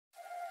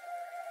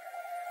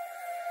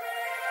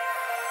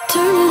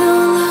Turn it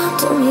all out,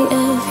 told me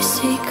every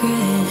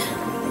secret.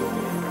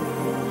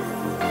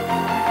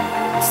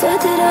 Said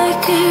that I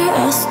care,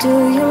 asked do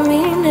you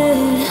mean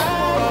it?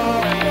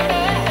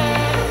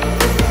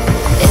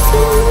 It's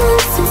been a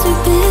month since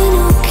we've been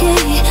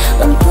okay.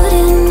 I'm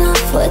putting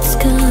off what's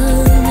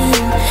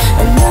coming.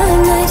 Another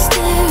night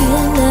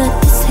staring at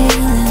the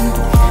ceiling.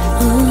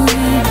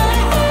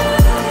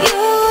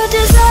 You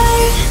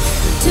desire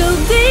to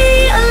be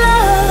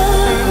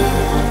alone,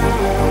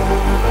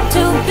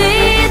 to be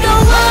the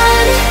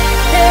one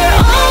they're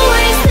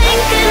always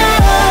thinking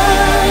of.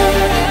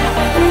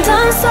 And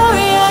I'm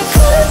sorry I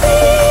couldn't be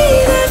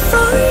there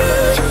for you.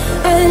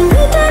 I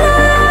admit that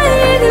I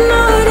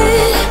ignored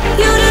it.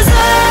 You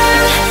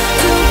deserve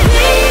to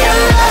be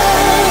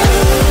loved.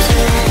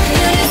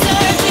 You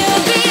deserve to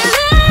be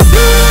loved.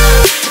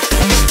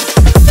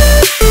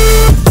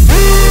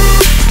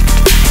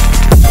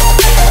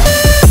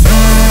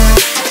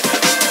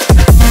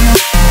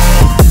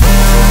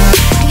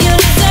 You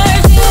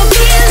deserve to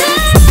be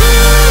loved.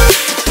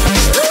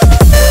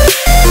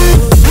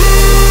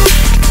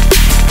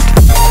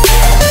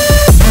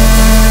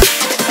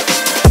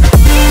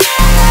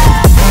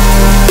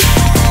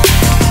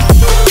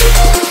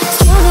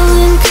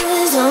 Struggling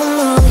 'cause I'm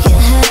all you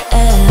had.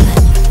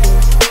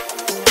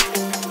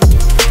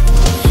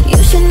 You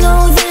should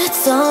know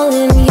that's all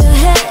in your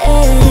head.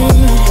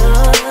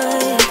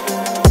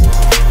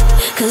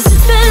 'Cause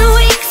it's been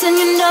weeks and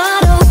you're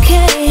not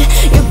okay.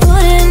 You're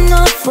putting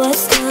off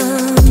what's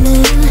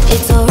coming.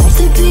 It's alright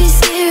to be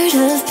scared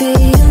of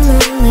being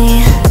lonely.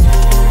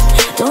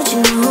 Don't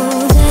you know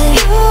that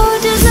you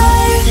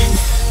deserve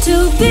to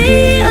be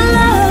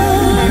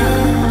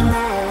alone,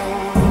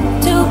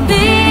 to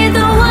be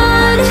the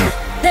one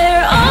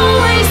they're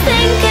always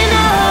thinking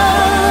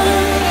of.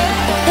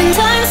 And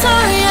I'm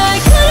sorry I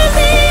couldn't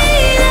be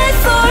there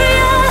for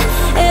you.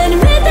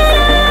 Admit that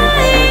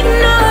I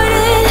ignored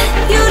it.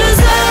 You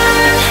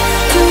deserve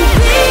to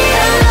be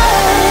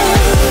loved.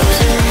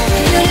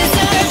 You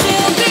deserve to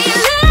be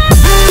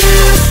loved.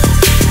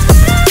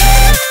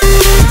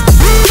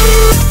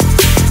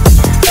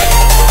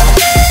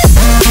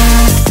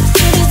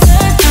 You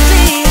deserve to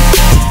be.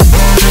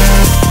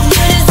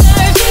 You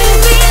deserve to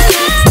be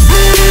loved.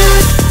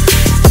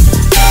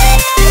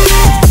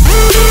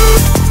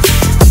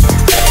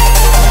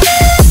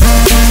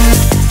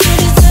 You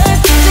deserve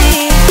to be.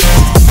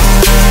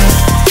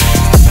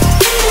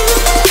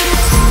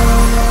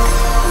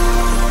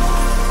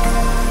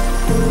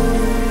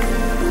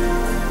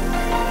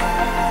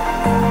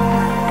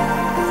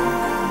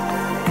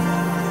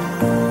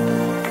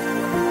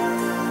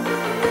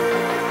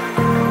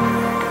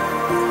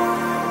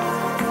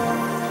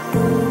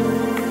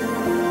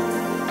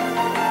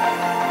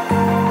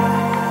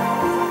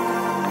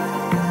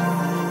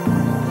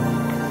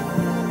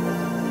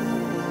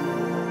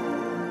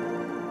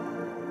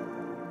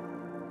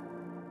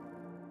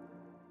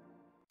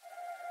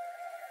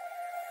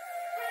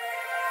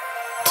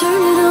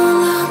 Turn it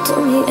all out,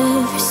 told me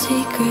every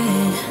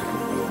secret.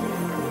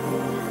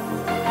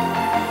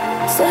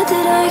 Said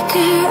that I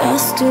care,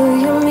 asked do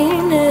you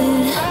mean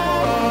it?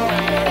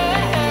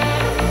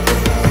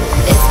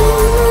 It's been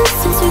a month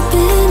since we've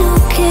been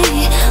okay.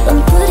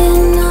 I'm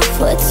putting off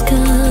what's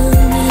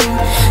coming.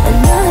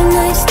 Another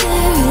night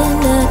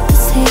staring at the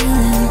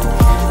ceiling.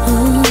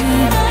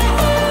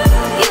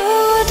 You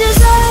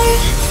desire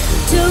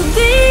to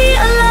be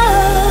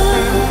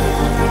alone,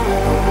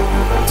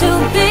 to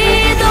be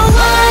the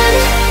one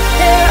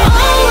they're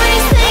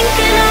always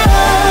thinking of.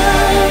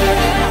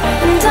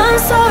 And I'm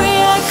sorry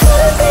I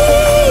couldn't be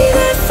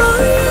there for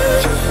you.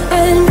 I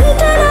admit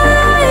that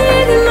I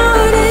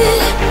ignored it.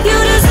 You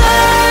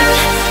deserve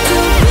to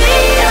be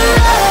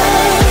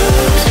loved.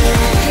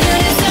 You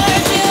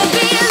deserve to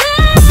be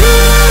loved.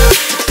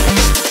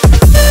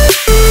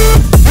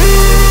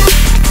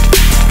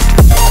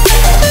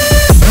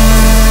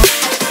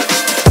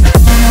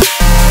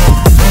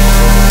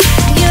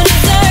 You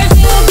deserve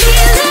to be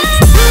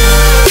loved.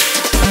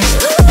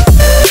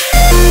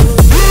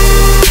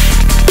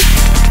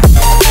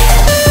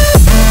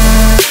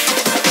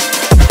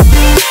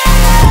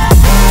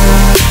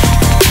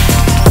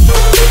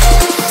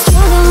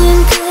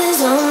 Struggling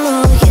 'cause I'm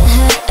all you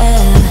had.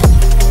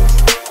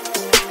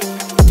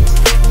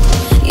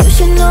 You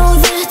should know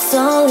that's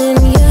all in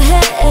your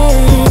head.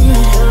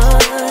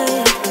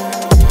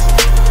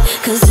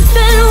 'Cause it's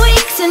been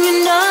weeks and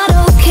you're not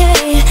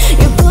okay.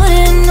 You're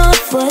putting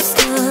off what's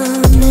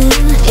coming.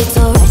 It's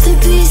alright to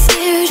be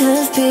scared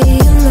of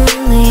being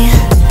lonely.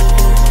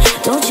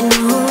 Don't you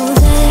know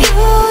that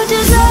you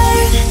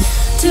deserve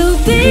to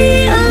be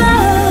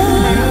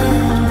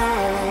alone,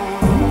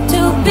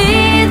 to be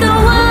the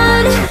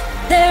one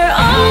they're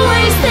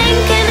always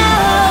thinking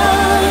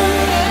of.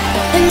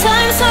 And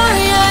I'm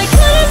sorry I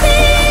couldn't be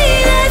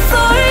there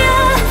for you.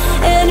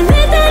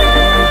 Admit that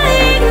I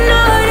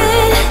ignored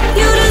it.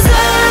 You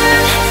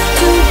deserve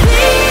to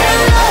be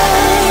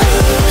loved.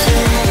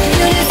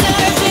 You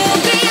deserve to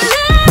be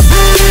loved.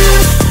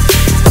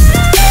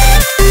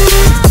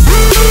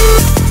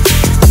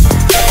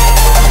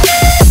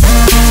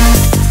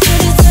 You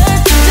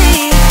deserve to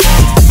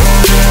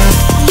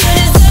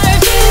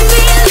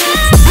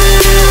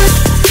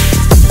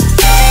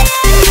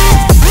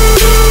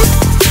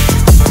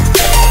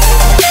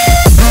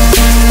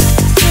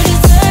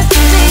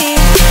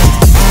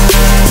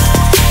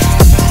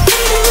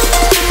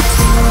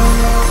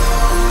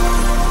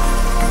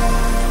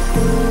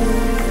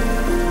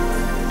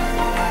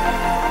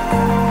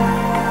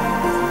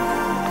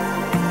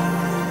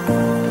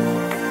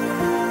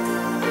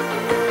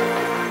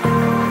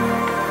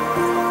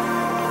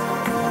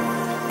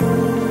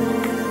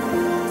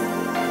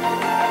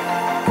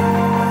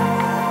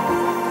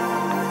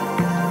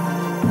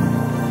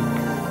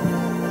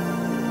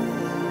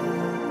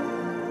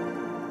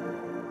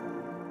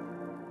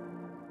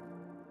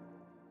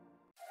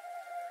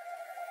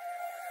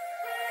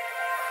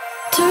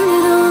Turn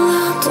it all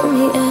out, told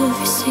me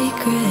every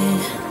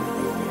secret.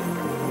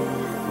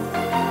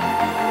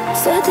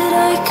 Said that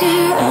I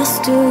care,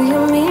 asked do you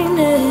mean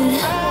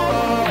it?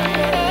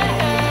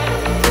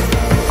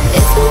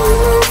 It's been a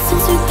month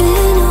since we've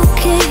been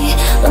okay.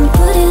 I'm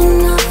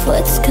putting off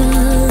what's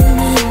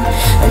coming.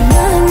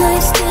 Another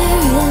night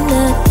staring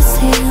at the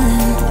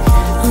ceiling.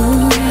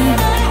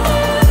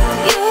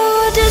 You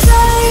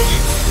deserve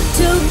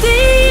to be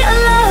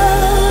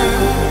alone,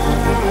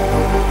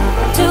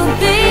 to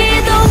be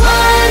the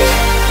one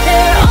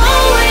they're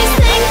always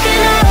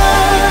thinking of.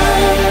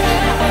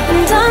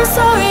 And I'm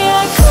sorry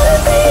I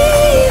couldn't be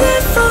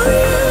there for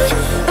you.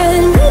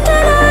 Admit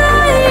that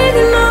I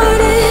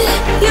ignored it.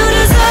 You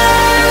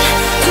deserve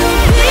to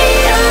be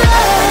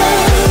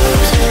loved.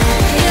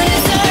 You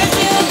deserve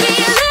to be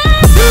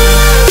loved.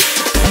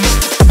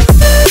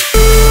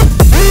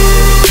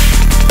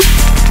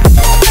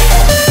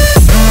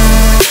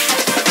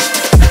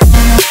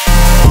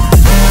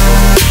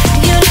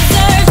 You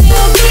deserve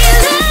to be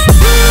loved.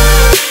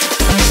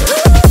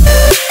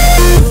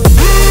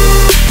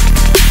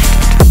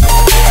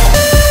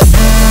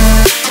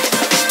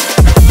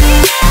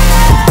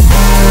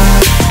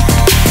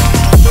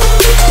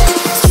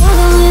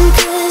 Struggling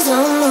 'cause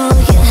I'm all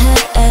you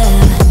have.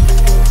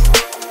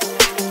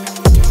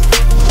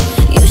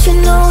 You should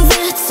know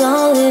that's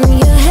all in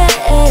your head.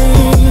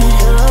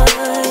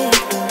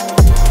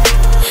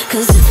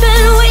 'Cause it's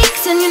been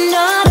weeks and you're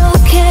not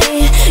okay.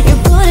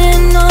 You're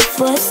putting off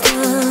what's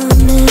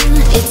coming.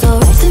 It's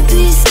alright to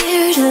be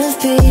scared of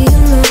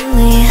being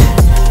lonely.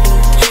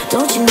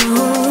 Don't you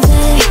know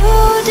that you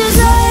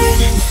deserve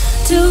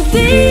to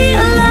be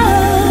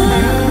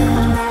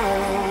alone,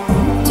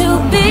 to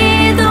be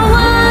the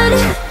one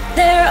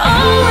they're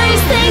always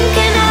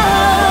thinking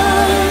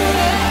of.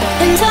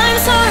 And I'm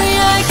sorry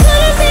I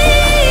couldn't be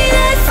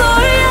there for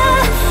you.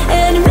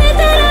 Admit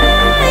that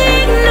I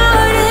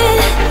ignored it.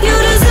 You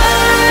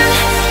deserve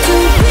to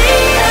be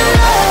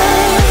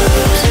loved.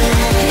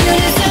 You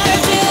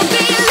deserve to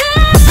be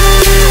loved.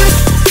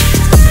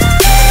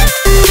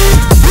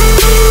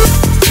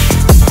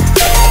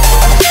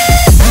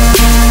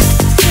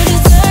 You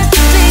deserve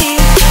to be.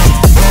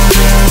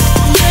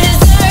 You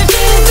deserve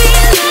to be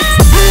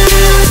loved.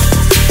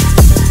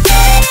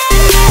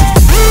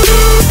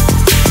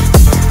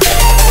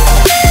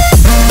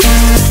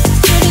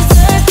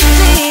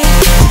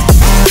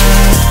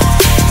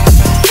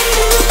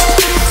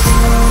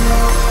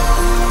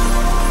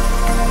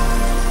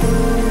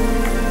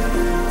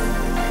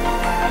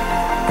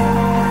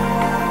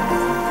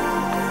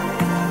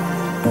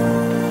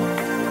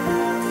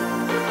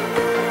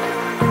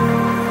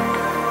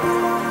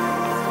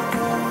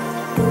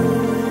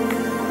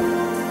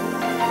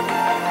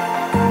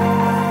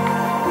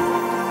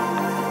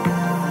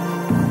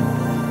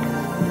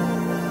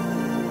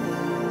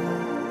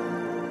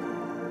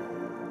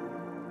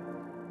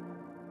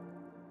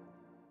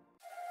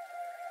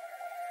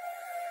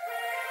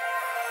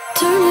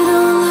 Turn it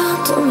all out,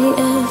 told me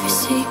every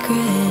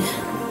secret.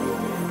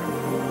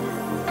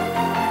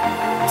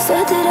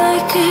 Said that I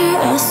care,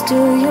 asked do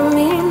you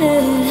mean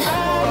it?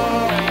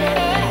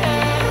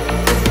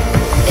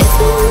 It's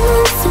been a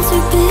month since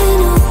we've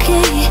been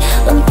okay.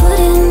 I'm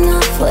putting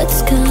off what's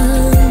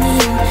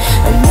coming.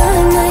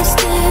 Another night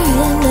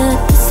staring at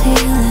the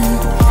ceiling.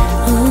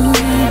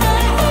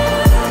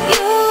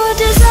 You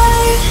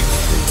deserve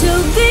to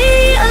be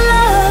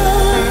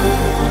alone,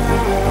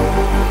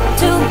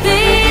 to be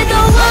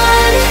the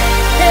one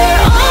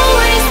they're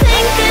always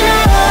thinking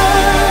of.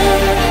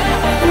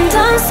 And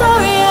I'm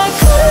sorry I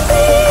couldn't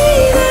be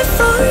there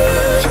for you.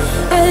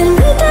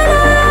 Admit that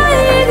I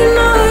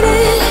ignored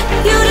it.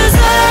 You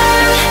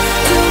deserve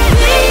to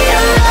be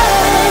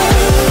loved.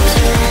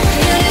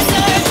 You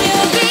deserve to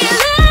be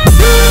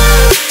loved.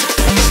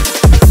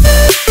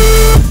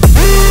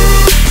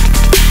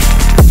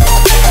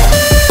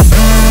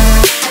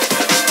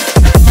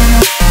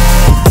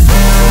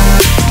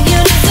 You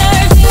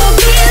deserve to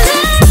be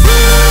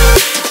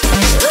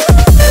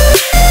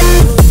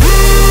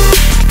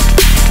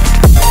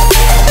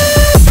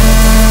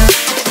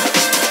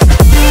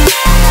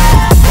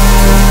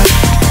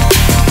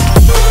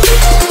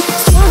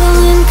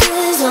Struggling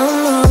 'cause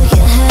I'm all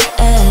you have.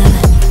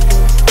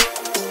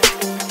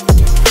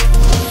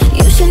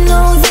 You should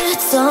know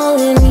that's all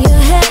in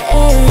your head.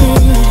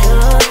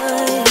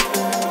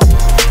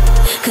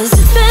 'Cause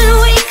it's been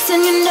weeks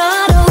and you're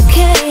not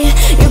okay.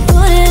 You're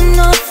putting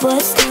off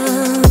what's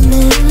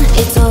coming.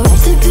 It's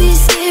alright to be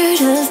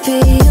scared of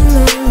being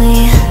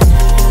lonely.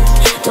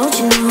 Don't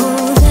you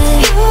know that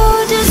you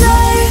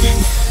deserve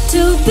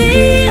to be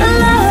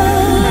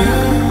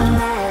alone,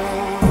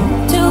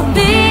 to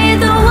be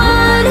the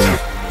one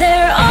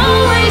they're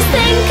always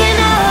thinking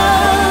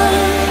of.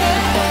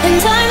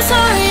 And I'm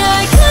sorry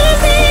I couldn't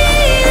be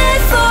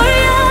there for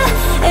you.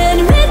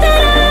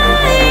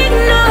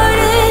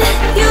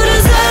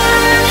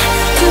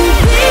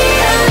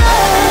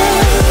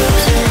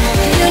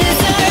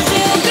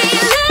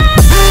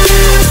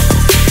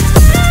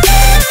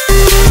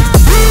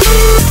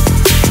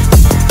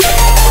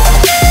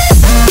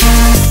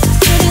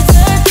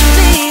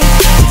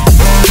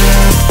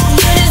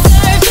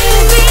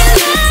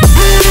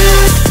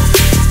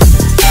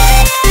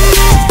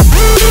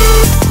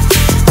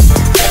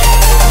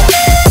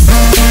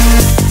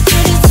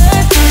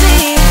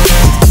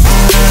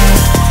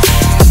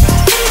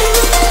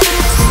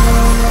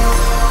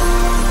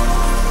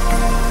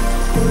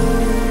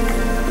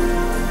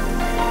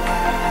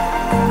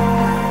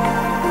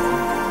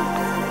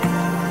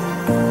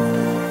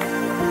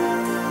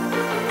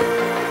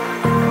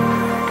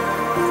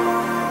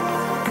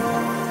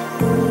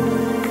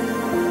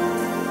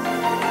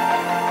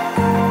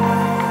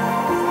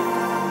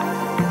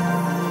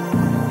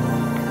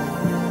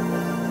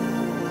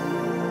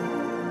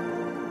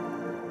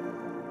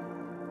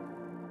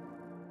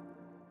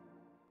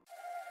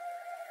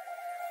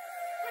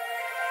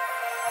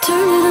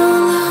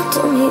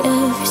 told me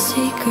every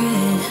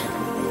secret.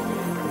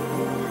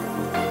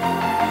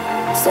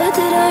 Said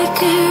that I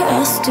care,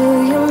 asked do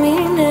you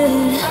mean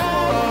it?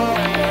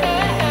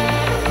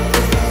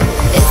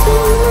 It's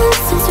been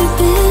months since we've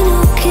been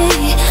okay.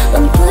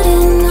 I'm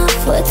putting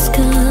off what's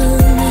coming.